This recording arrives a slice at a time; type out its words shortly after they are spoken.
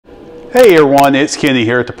Hey everyone, it's Kenny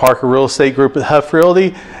here at the Parker Real Estate Group at Huff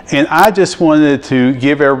Realty, and I just wanted to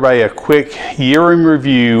give everybody a quick year in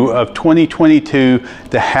review of 2022,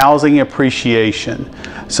 the housing appreciation.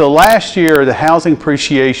 So last year, the housing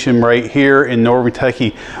appreciation rate here in Northern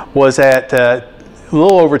Kentucky was at a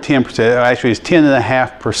little over 10%, actually it's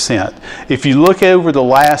 10.5%. If you look over the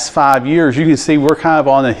last 5 years, you can see we're kind of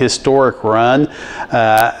on a historic run.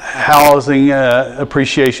 Housing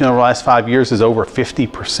appreciation over the last 5 years is over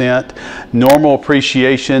 50%. Normal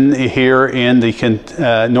appreciation here in the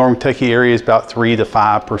Northern Kentucky area is about 3 to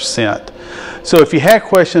 5%. So if you had a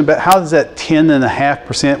question about how does that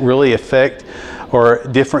 10.5% really affect or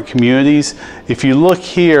different communities, if you look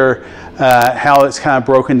here, how it's kind of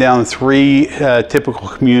broken down in three typical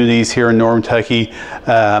communities here in Northern Kentucky.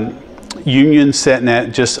 Union setting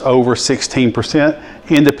at just over 16%.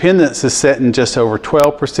 Independence is setting just over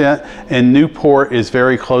 12%, and Newport is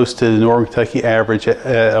very close to the Northern Kentucky average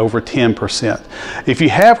at over 10%. If you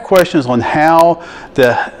have questions on how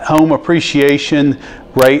the home appreciation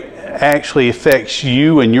rate actually affects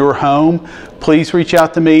you and your home, please reach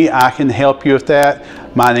out to me. I can help you with that.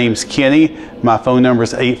 My name's Kenny. My phone number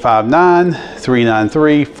is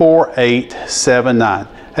 859-393-4879.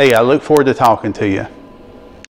 Hey, I look forward to talking to you.